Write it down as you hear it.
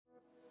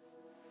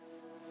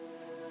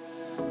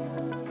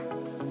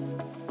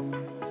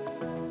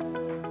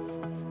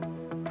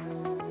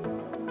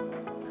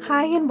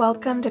Hi, and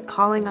welcome to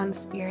Calling on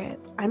Spirit.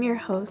 I'm your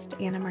host,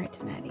 Anna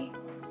Martinetti.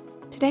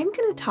 Today I'm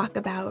going to talk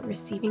about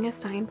receiving a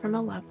sign from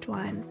a loved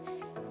one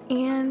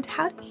and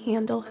how to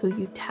handle who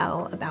you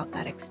tell about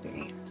that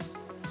experience.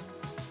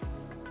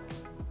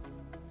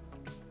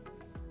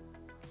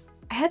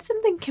 I had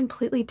something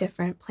completely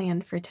different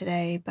planned for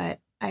today,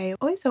 but I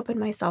always open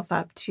myself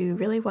up to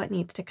really what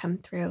needs to come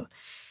through.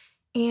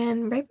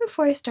 And right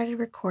before I started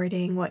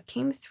recording, what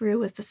came through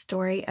was the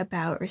story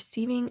about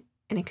receiving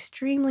an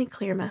extremely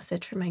clear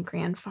message from my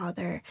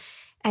grandfather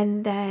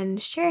and then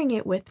sharing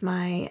it with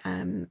my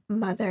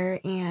mother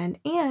and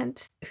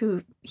aunt,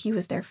 who he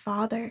was their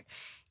father,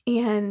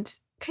 and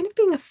kind of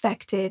being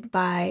affected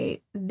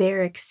by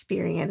their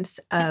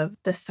experience of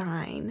the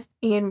sign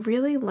and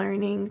really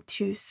learning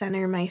to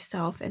center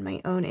myself in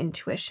my own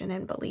intuition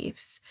and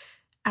beliefs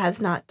as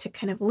not to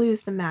kind of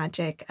lose the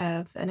magic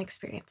of an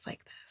experience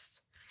like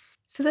this.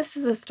 So this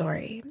is the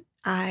story.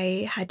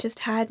 I had just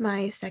had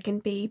my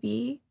second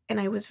baby and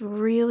I was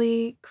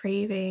really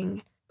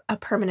craving a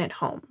permanent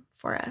home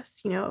for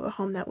us, a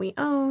home that we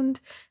owned,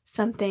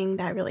 something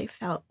that really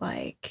felt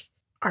like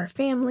our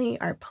family,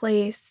 our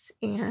place,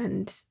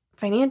 and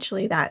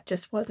financially that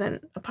just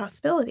wasn't a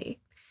possibility.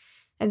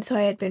 And so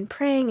I had been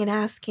praying and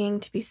asking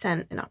to be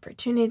sent an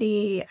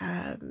opportunity,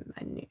 a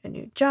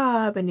new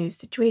job, a new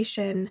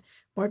situation,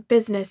 more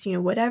business,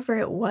 whatever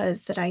it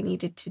was that I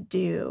needed to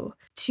do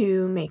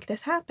to make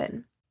this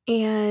happen.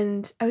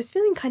 And I was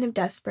feeling kind of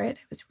desperate.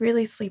 I was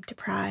really sleep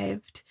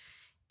deprived.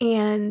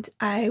 And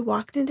I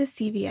walked into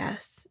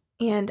CVS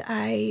and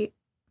I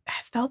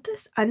felt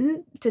this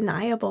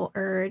undeniable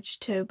urge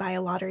to buy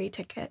a lottery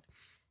ticket.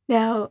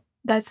 Now,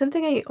 that's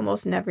something I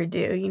almost never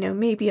do,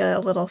 maybe a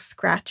little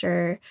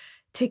scratcher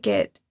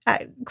ticket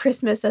at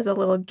Christmas as a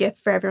little gift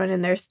for everyone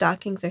in their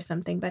stockings or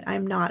something, but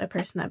I'm not a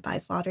person that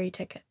buys lottery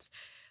tickets.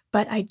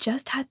 But I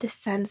just had this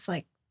sense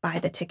like, buy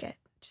the ticket,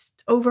 just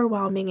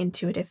overwhelming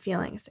intuitive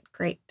feeling. I said,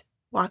 great.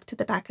 Walked to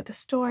the back of the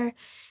store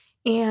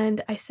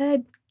and I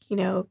said,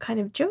 kind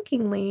of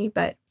jokingly,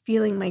 but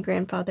feeling my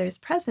grandfather's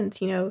presence,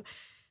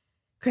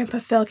 Grandpa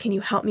Phil, can you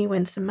help me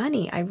win some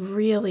money?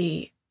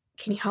 Can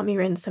you help me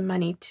win some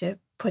money to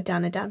put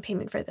down a down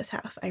payment for this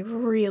house? I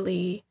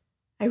really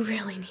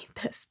need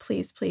this,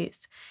 please,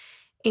 please.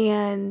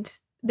 And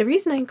the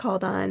reason I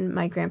called on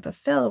my Grandpa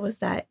Phil was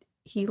that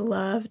he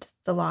loved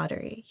the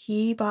lottery.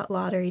 He bought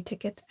lottery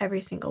tickets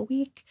every single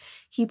week.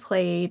 He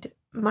played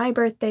my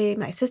birthday,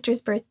 my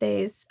sister's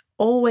birthdays,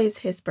 always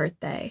his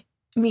birthday,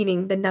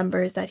 meaning the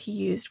numbers that he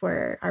used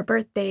were our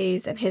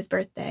birthdays and his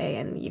birthday.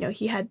 And,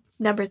 he had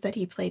numbers that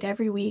he played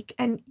every week.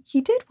 And he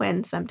did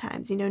win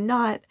sometimes,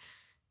 not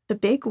the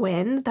big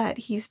win that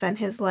he spent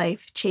his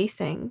life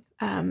chasing.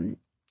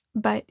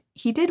 But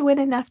he did win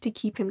enough to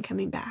keep him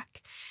coming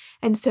back.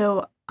 And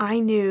so I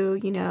knew,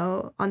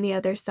 on the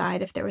other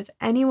side, if there was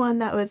anyone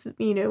that was,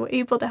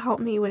 able to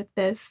help me with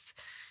this,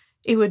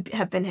 it would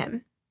have been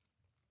him.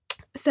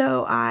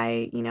 So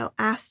I,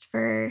 asked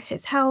for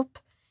his help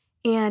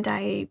and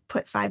I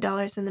put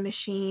 $5 in the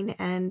machine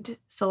and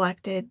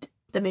selected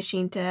the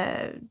machine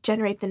to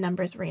generate the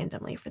numbers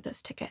randomly for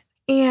this ticket.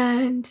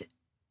 And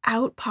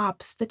out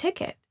pops the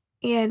ticket.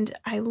 And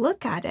I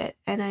look at it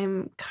and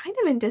I'm kind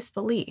of in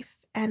disbelief.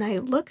 And I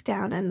look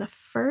down and the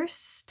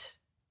first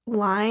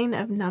line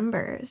of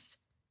numbers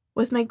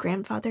was my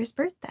grandfather's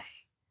birthday,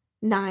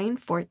 9,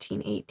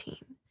 14, 18.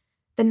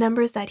 The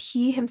numbers that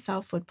he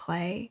himself would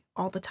play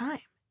all the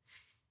time.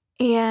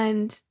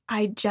 And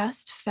I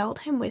just felt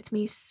him with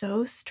me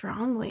so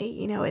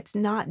strongly. It's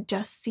not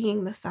just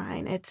seeing the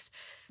sign. It's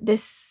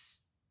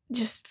this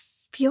just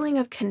feeling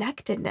of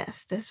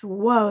connectedness,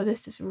 whoa,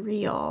 this is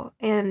real.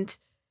 And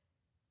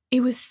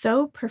it was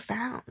so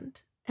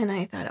profound. And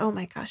I thought, oh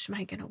my gosh, am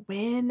I going to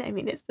win? I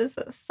mean, is this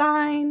a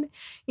sign?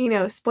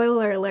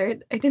 Spoiler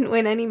alert, I didn't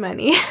win any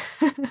money.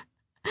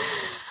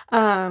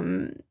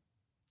 And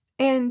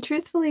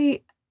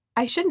truthfully,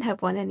 I shouldn't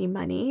have won any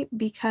money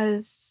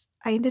because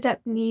I ended up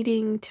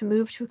needing to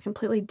move to a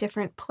completely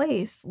different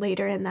place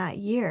later in that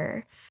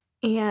year.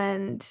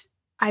 And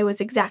I was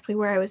exactly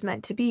where I was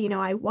meant to be.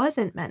 I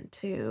wasn't meant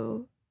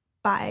to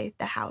buy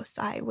the house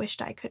I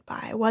wished I could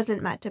buy. I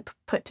wasn't meant to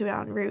put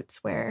down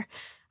roots where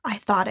I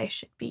thought I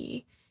should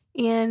be.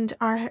 And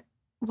our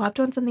loved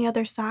ones on the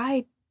other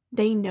side,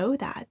 they know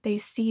that. They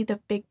see the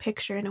big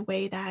picture in a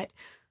way that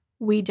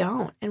we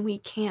don't and we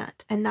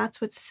can't. And that's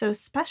what's so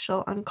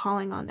special on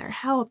calling on their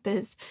help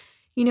is,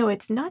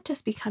 it's not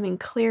just becoming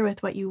clear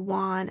with what you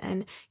want.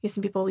 And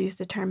some people use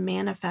the term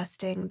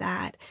manifesting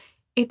that.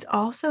 It's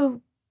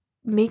also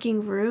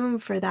making room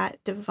for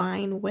that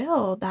divine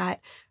will,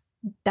 that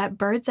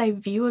bird's eye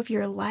view of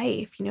your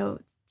life.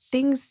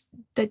 Things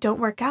that don't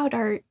work out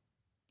are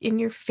in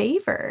your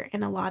favor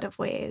in a lot of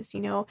ways.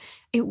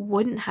 It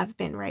wouldn't have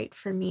been right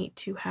for me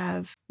to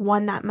have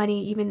won that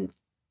money even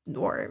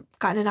or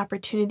gotten an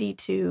opportunity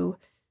to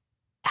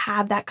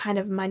have that kind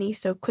of money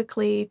so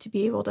quickly to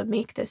be able to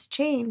make this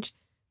change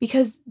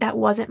because that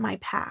wasn't my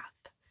path.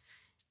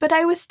 But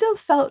I was still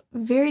felt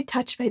very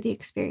touched by the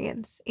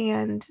experience.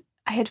 And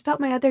I had felt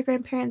my other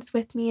grandparents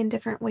with me in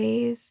different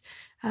ways,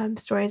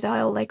 stories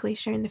I'll likely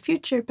share in the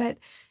future, but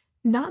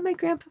not my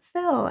Grandpa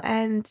Phil.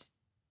 And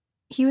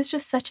he was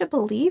just such a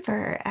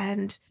believer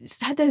and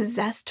just had this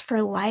zest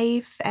for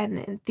life and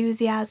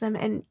enthusiasm.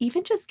 And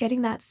even just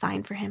getting that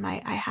sign for him,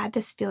 I had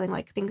this feeling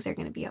like things are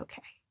going to be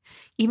okay.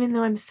 Even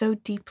though I'm so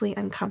deeply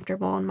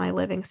uncomfortable in my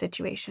living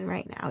situation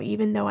right now,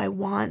 even though I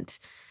want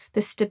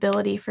the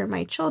stability for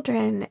my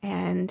children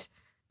and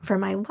for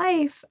my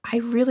life, I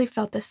really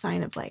felt this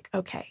sign of like,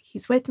 okay,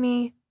 he's with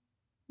me.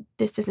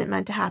 This isn't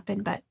meant to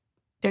happen, but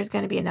there's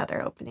going to be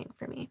another opening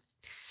for me.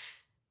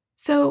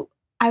 So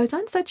I was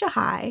on such a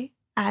high,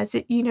 as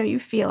you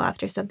feel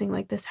after something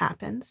like this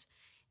happens.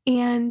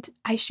 And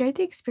I shared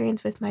the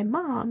experience with my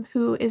mom,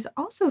 who is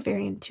also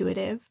very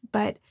intuitive,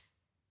 but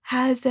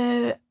has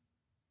a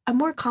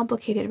more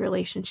complicated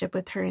relationship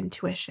with her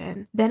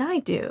intuition than I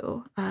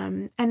do.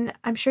 And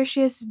I'm sure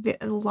she has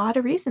a lot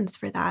of reasons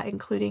for that,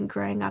 including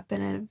growing up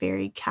in a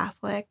very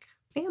Catholic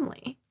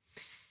family.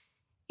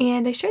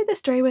 And I shared the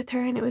story with her,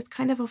 and it was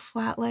kind of a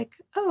flat, like,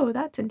 oh,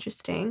 that's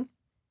interesting.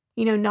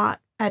 Not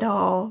at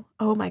all,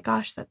 oh my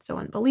gosh, that's so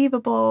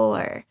unbelievable,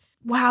 or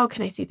wow,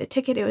 can I see the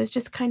ticket? It was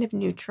just kind of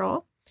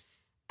neutral.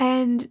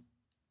 And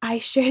I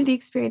shared the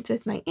experience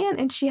with my aunt,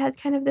 and she had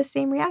kind of the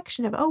same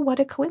reaction of, oh, what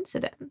a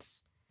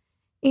coincidence.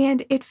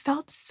 And it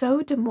felt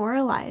so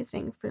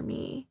demoralizing for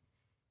me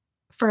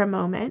for a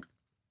moment.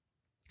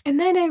 And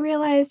then I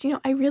realized,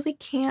 I really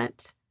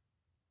can't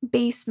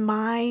base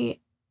my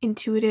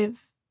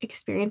intuitive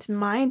experience,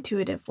 my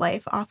intuitive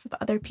life off of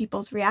other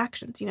people's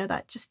reactions.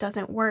 That just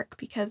doesn't work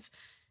because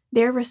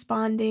they're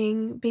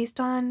responding based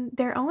on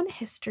their own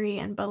history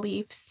and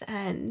beliefs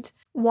and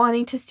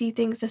wanting to see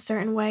things a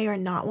certain way or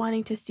not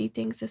wanting to see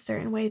things a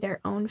certain way, their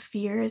own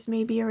fears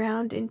maybe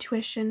around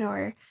intuition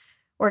or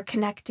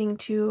connecting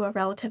to a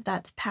relative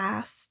that's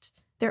passed,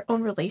 their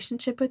own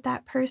relationship with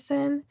that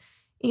person.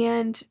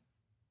 And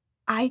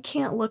I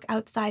can't look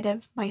outside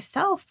of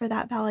myself for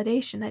that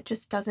validation. That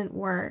just doesn't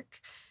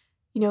work.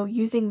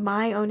 Using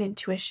my own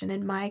intuition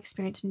and my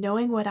experience,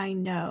 knowing what I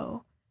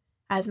know,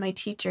 as my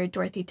teacher,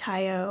 Dorothy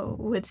Tayo,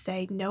 would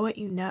say, know what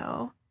you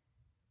know.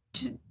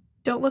 Just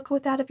don't look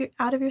out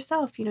of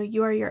yourself.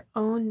 You are your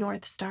own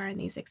North Star in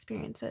these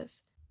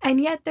experiences. And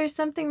yet there's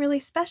something really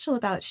special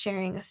about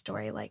sharing a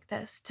story like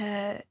this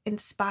to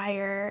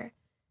inspire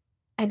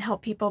and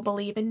help people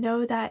believe and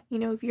know that,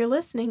 if you're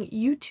listening,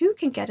 you too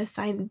can get a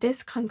sign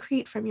this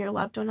concrete from your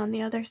loved one on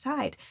the other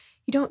side.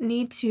 You don't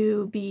need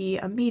to be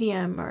a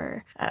medium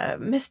or a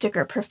mystic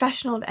or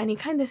professional of any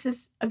kind. This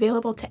is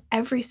available to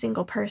every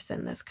single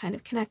person, this kind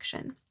of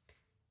connection.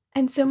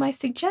 And so my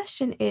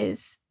suggestion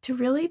is to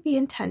really be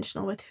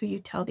intentional with who you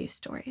tell these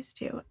stories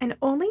to, and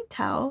only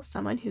tell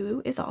someone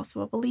who is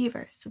also a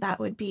believer. So that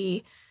would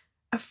be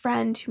a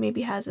friend who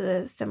maybe has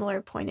a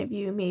similar point of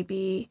view,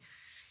 maybe,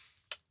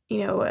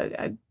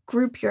 a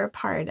group you're a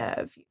part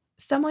of,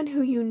 someone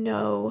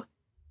who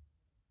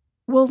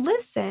will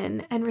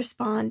listen and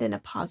respond in a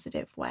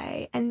positive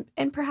way and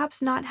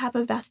perhaps not have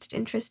a vested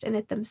interest in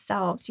it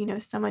themselves,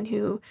 someone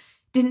who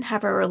didn't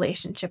have a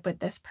relationship with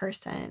this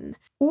person,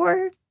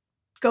 or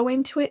go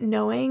into it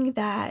knowing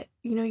that,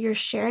 you're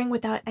sharing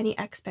without any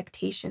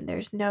expectation.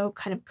 There's no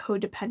kind of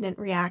codependent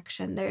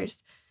reaction.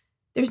 There's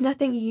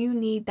nothing you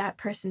need that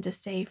person to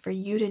say for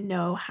you to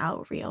know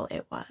how real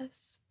it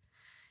was.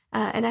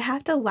 And I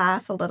have to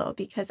laugh a little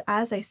because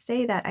as I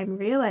say that, I'm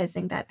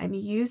realizing that I'm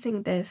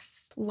using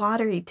this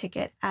lottery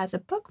ticket as a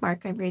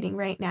bookmark I'm reading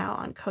right now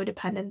on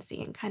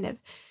codependency and kind of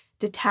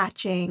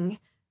detaching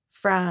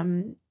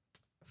from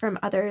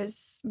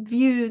others'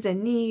 views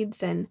and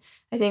needs. And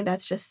I think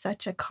that's just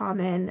such a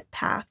common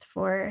path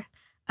for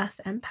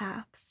us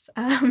empaths.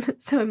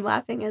 So I'm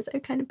laughing as I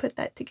kind of put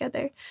that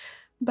together.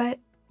 But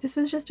this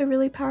was just a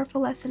really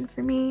powerful lesson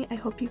for me. I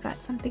hope you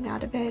got something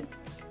out of it.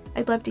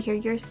 I'd love to hear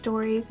your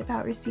stories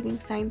about receiving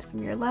signs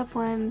from your loved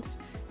ones,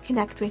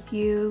 connect with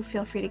you.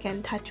 Feel free to get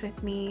in touch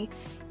with me,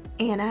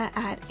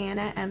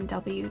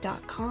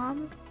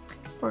 anna@annamw.com,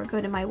 or go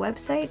to my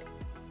website,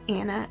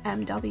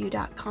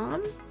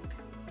 annamw.com.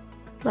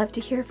 Love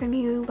to hear from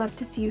you, love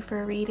to see you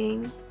for a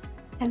reading.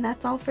 And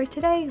that's all for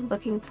today.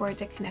 Looking forward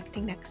to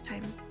connecting next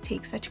time.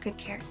 Take such good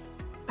care.